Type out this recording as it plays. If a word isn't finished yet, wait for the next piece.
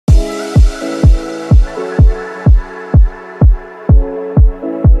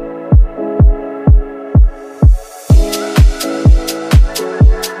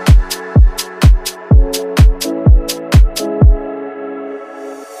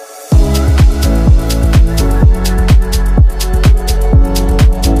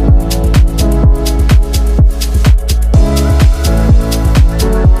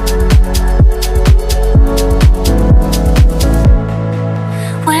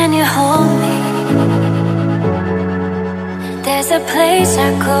you hold me, there's a place I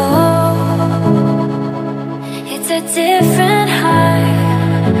go. It's a different high.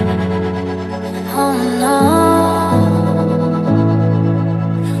 Oh no.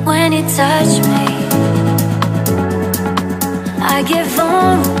 When you touch me, I get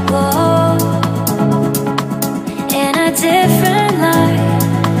vulnerable in a different light.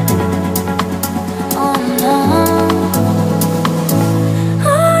 Oh no.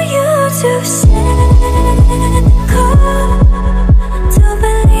 Are you too cynical to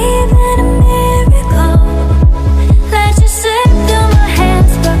believe in a miracle? Let you slip through my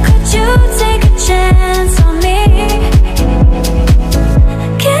hands, but could you take a chance on me?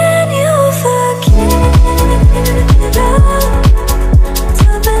 Can you forgive love to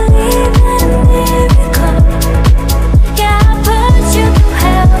believe in a miracle? Yeah, I put you through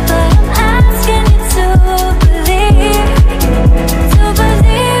hell, but I'm asking you to believe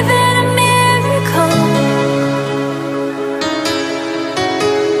in a miracle.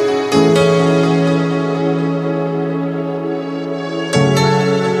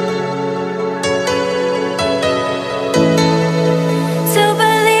 To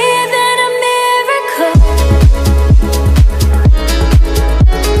believe in a miracle.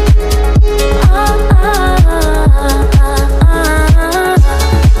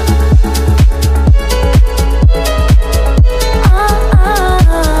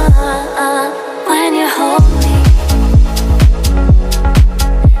 When you hold me,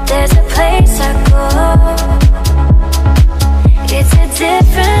 there's a place I go. It's a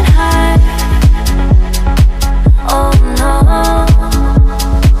different high. Oh no.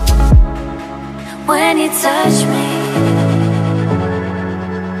 When you touch me,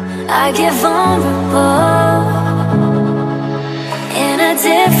 I get vulnerable